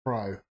EXIF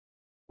Pro,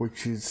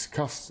 which is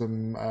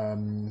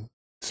custom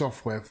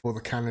software for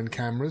the Canon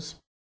cameras.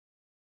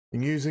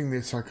 And using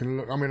this I can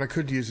look, I mean I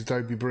could use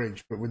Adobe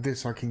Bridge, but with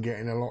this I can get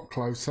in a lot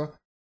closer.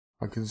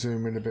 I can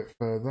zoom in a bit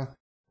further,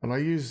 and I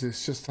use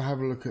this just to have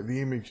a look at the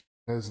image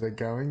as they're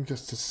going,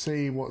 just to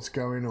see what's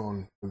going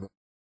on with them.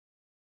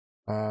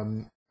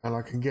 And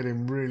I can get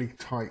in really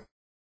tight.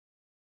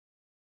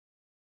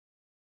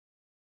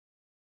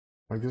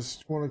 I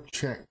just want to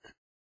check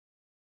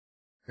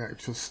the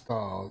actual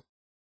stars.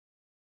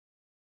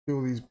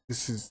 All these,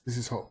 this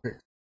is hot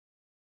picks.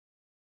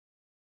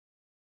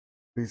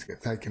 These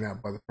get taken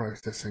out by the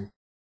processing,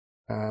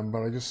 but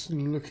I'm just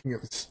looking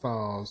at the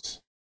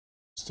stars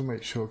just to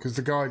make sure, because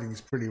the guiding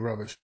is pretty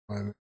rubbish at the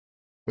moment.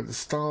 But the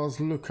stars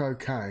look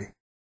okay.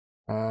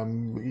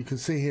 You can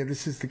see here,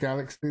 this is the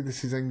galaxy.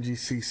 This is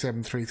NGC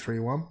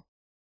 7331.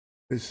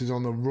 This is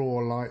on the raw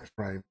light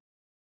frame.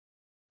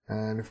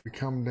 And if we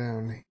come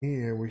down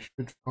here, we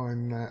should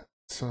find that,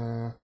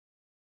 zoom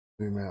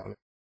out, let's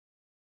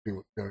see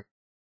what's going on.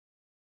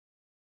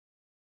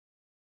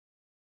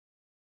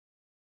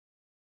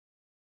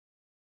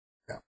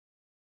 Yeah.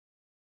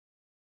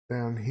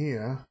 Down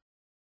here,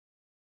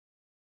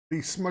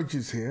 these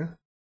smudges here,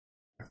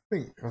 I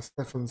think are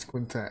Stephans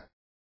Quintet.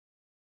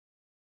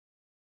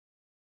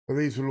 But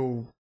these will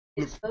all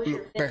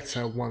look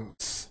better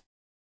once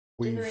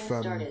we've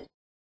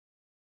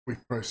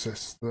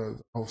processed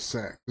the whole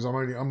set, because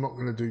I'm not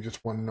going to do just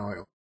one night.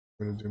 I'm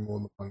going to do more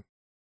than one,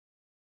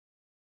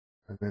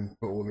 and then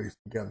put all these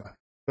together.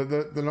 But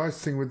the nice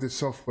thing with this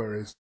software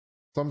is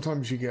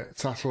sometimes you get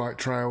satellite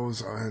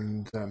trails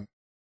and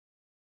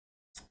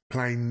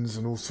planes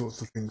and all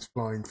sorts of things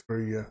flying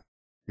through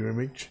your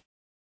image.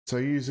 So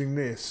using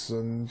this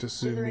and just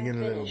zooming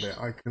in a little bit,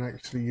 I can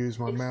actually use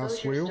my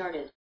mouse wheel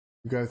to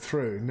go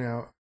through.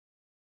 Now,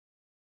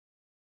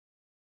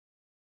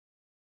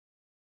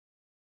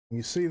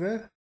 you see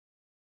there?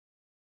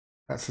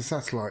 That's a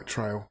satellite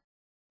trail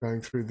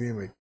going through the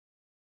image.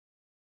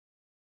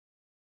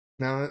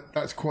 Now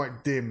that's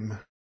quite dim,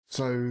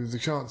 so the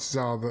chances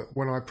are that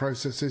when I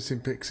process this in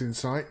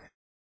PixInsight,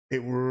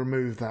 it will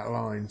remove that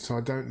line, so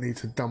I don't need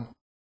to dump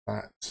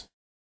this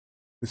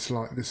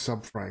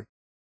subframe.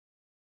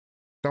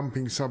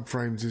 Dumping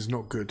subframes is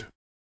not good.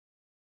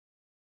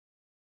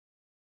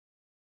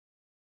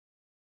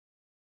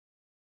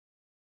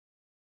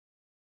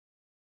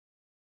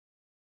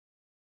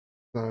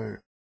 So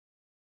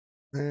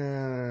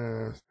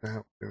yeah, that's how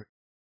we do it.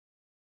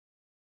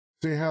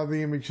 See how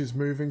the image is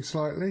moving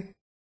slightly?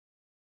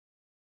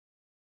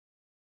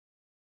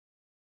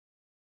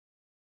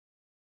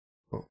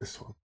 Not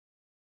this one.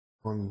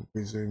 One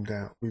we zoomed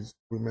out. We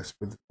messed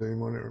with the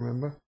zoom on it,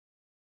 remember?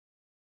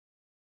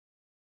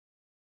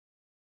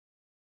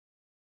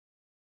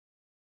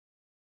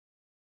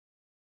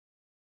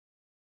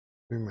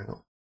 Zoom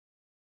out.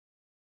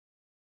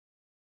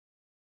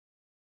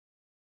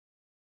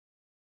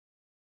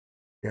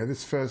 Yeah,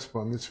 this first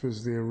one, this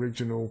was the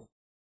original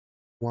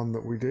one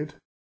that we did,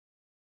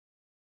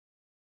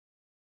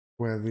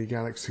 where the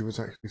galaxy was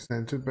actually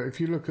centered. But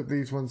if you look at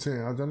these ones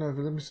here, I don't know,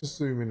 but let me just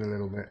zoom in a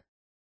little bit.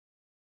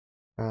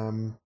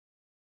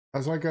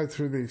 As I go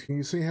through these, can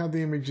you see how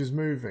the image is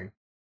moving?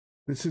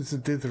 This is the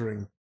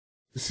dithering.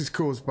 This is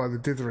caused by the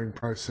dithering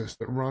process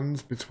that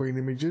runs between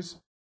images.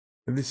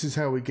 And this is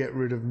how we get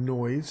rid of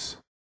noise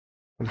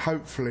and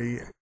hopefully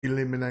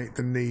eliminate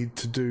the need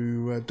to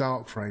do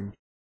dark frames.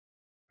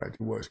 In fact,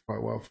 it works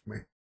quite well for me.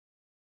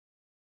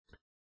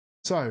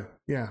 So,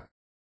 yeah,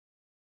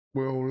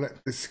 we'll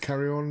let this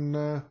carry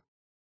on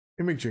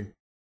imaging.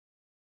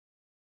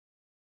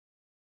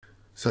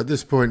 So at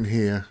this point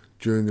here,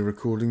 during the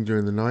recording,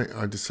 during the night,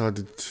 I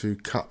decided to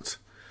cut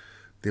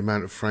the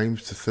amount of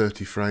frames to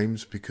 30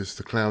 frames because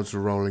the clouds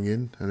were rolling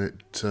in and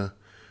it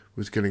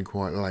was getting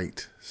quite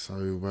late.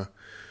 So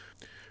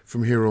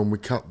from here on we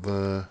cut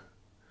the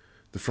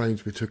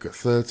frames we took at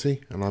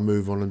 30 and I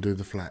move on and do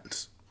the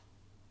flats.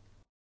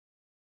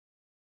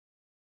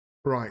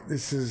 Right,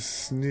 this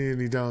is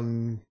nearly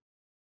done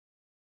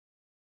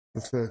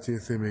the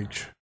 30th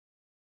image.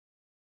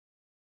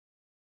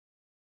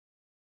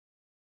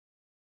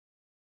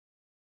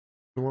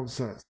 So once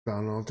that's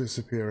done, I'll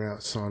disappear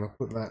outside. I'll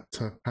put that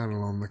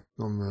panel on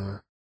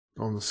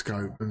the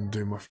scope and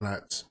do my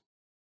flats.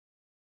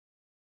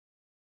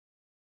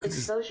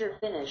 Exposure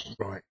finished.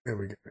 Right, there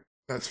we go.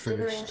 That's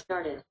finished. Dithering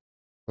started.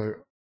 So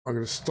I'm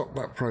going to stop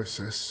that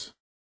process,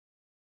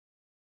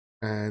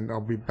 and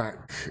I'll be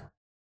back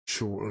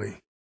shortly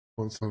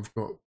once I'm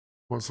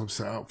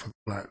set up for the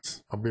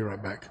flats. I'll be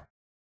right back.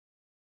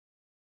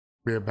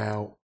 Be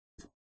about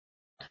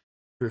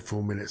 3 or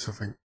 4 minutes, I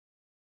think.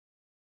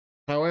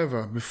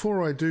 However,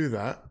 before I do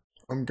that,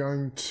 I'm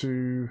going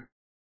to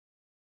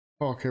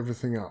park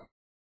everything up.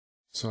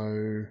 So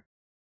I'm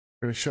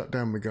going to shut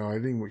down the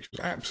guiding, which was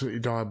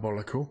absolutely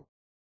diabolical.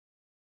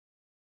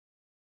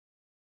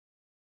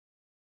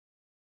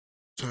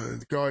 So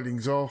the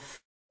guiding's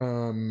off.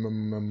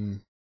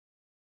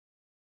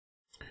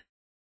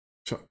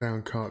 Shut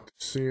down cart to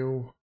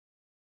seal.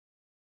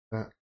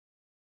 That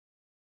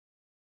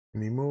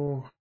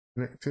anymore.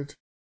 Connected.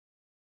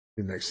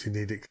 Didn't actually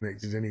need it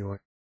connected anyway.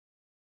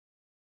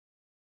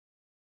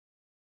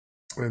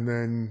 And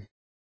then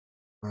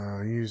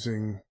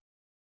using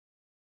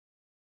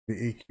the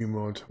EQ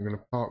mod, I'm going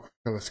to park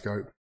the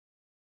telescope.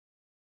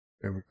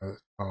 There we go,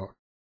 let's park.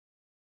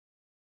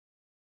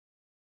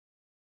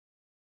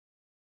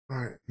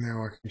 Right,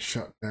 now I can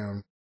shut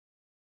down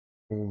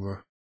all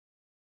the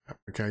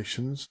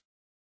applications.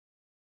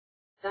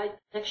 Guide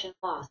connection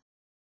lost.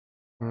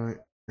 Right,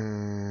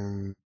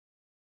 and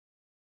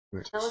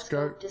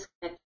Telescope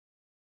disconnected.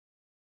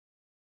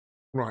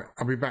 Right,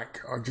 I'll be back.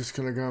 I'm just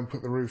going to go and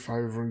put the roof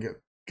over and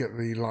get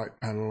the light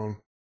panel on.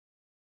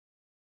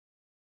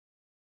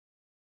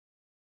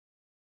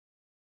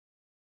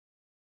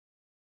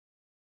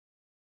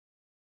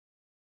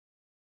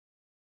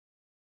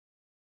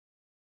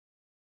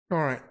 All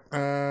right,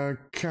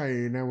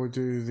 okay, now we'll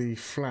do the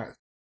flat.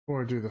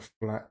 Before I do the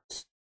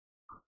flats,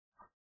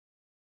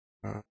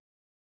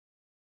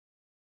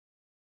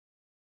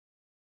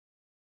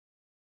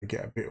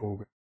 get a bit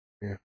organized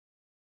here.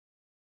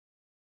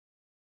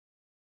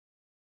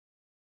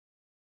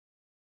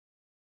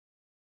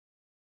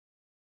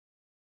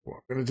 What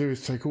I'm going to do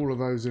is take all of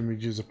those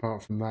images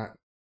apart from that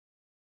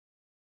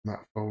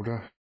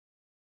folder.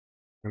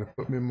 I'm going to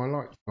put them in my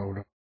lights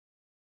folder.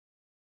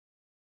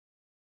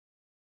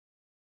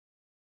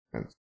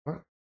 That's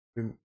that.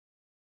 Didn't.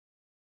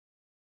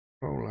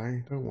 Control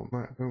A. Don't want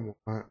that. Don't want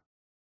that.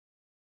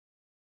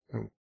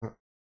 Don't want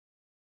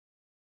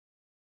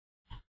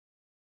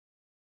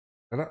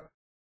that.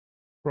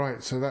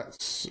 Right, so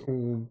that's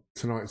all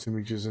tonight's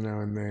images are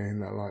now in there in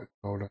that light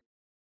folder.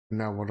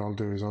 Now what I'll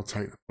do is I'll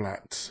take the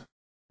flats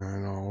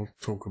and I'll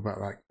talk about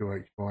that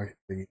QHY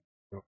thing.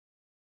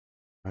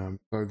 So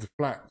the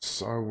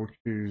flats, I will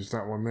choose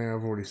that one there.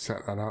 I've already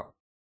set that up.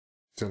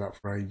 Set up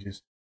for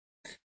ages.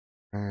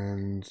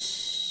 And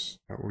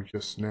that will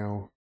just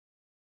now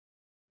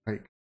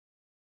take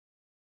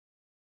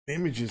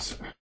images.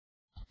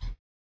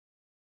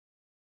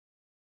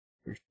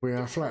 Which we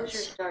are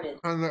flats. Started.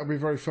 And that'll be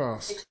very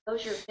fast.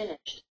 Exposure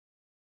finished.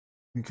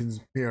 You can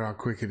hear how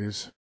quick it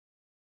is.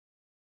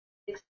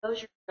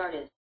 Exposure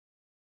started.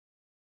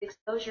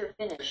 Exposure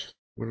finished.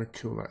 I'm going to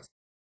kill that.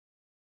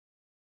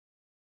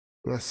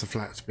 That's the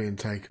flats being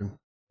taken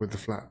with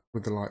the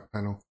light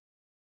panel.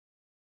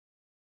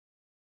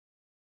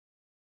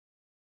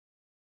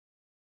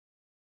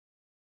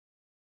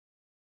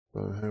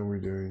 So how are we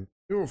doing?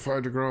 You're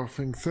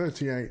photographing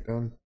 38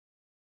 done.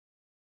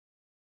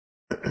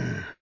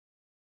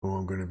 Oh,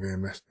 I'm going to be in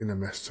a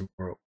mess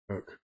tomorrow at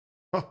work.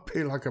 I'll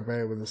be like a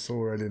bear with a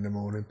sore head in the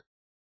morning.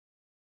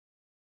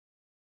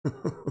 Just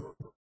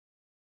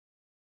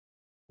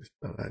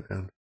shut that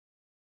down.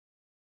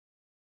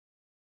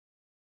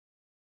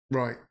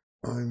 Right,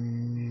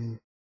 I'm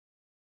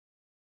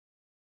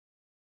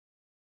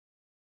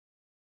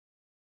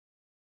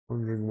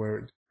wondering where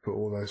it put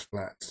all those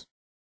flats.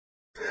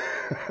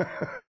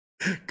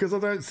 Because I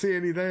don't see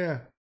any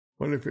there.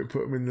 What if it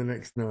put them in the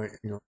next night?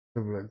 Hang on,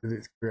 have a look. Did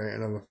it create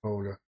another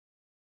folder?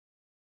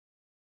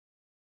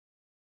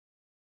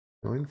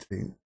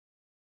 19th.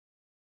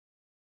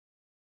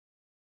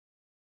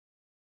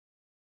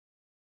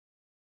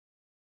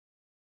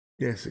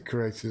 Yes, it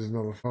created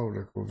another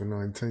folder called the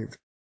 19th,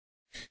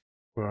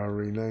 where I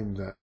renamed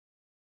that.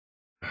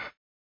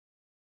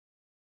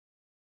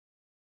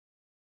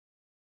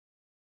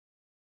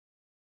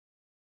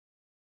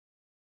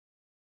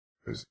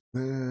 There's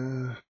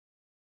there.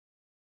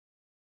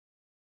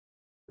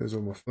 There's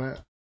all my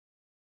flat.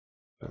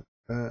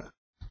 That.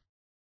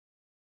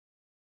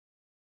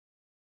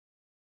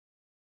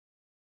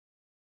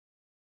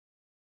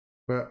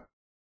 But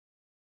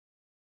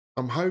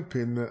I'm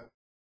hoping that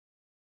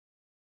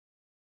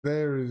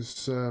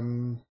there's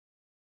my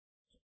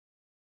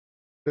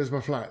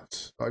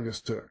flats that I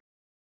just took,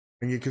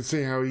 and you can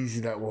see how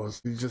easy that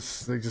was. They're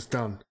just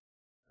done,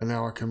 and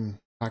now I can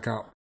back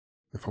up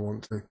if I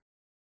want to.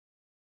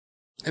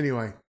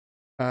 Anyway,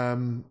 I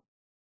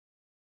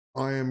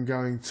am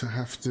going to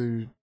have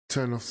to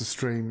turn off the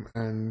stream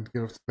and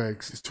get off to bed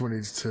because it's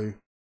 20 to 2.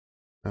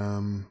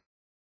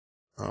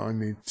 I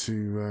need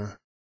to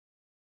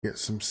get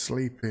some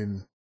sleep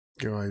in,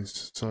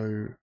 guys.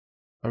 So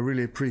I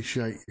really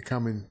appreciate you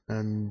coming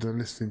and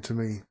listening to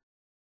me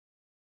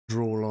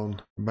drawl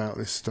on about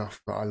this stuff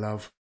that I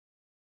love.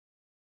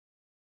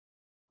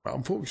 But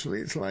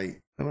unfortunately, it's late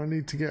and I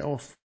need to get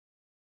off.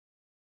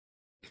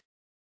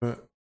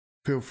 But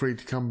feel free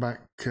to come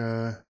back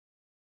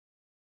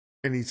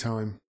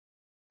anytime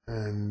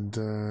and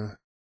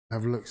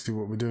have a look, see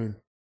what we're doing.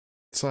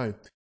 So,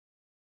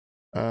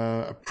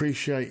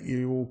 appreciate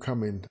you all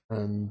coming,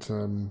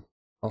 and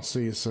I'll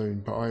see you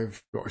soon. But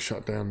I've got to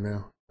shut down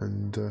now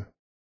and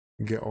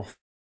get off.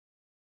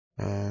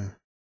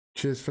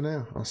 Cheers for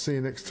now. I'll see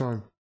you next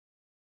time.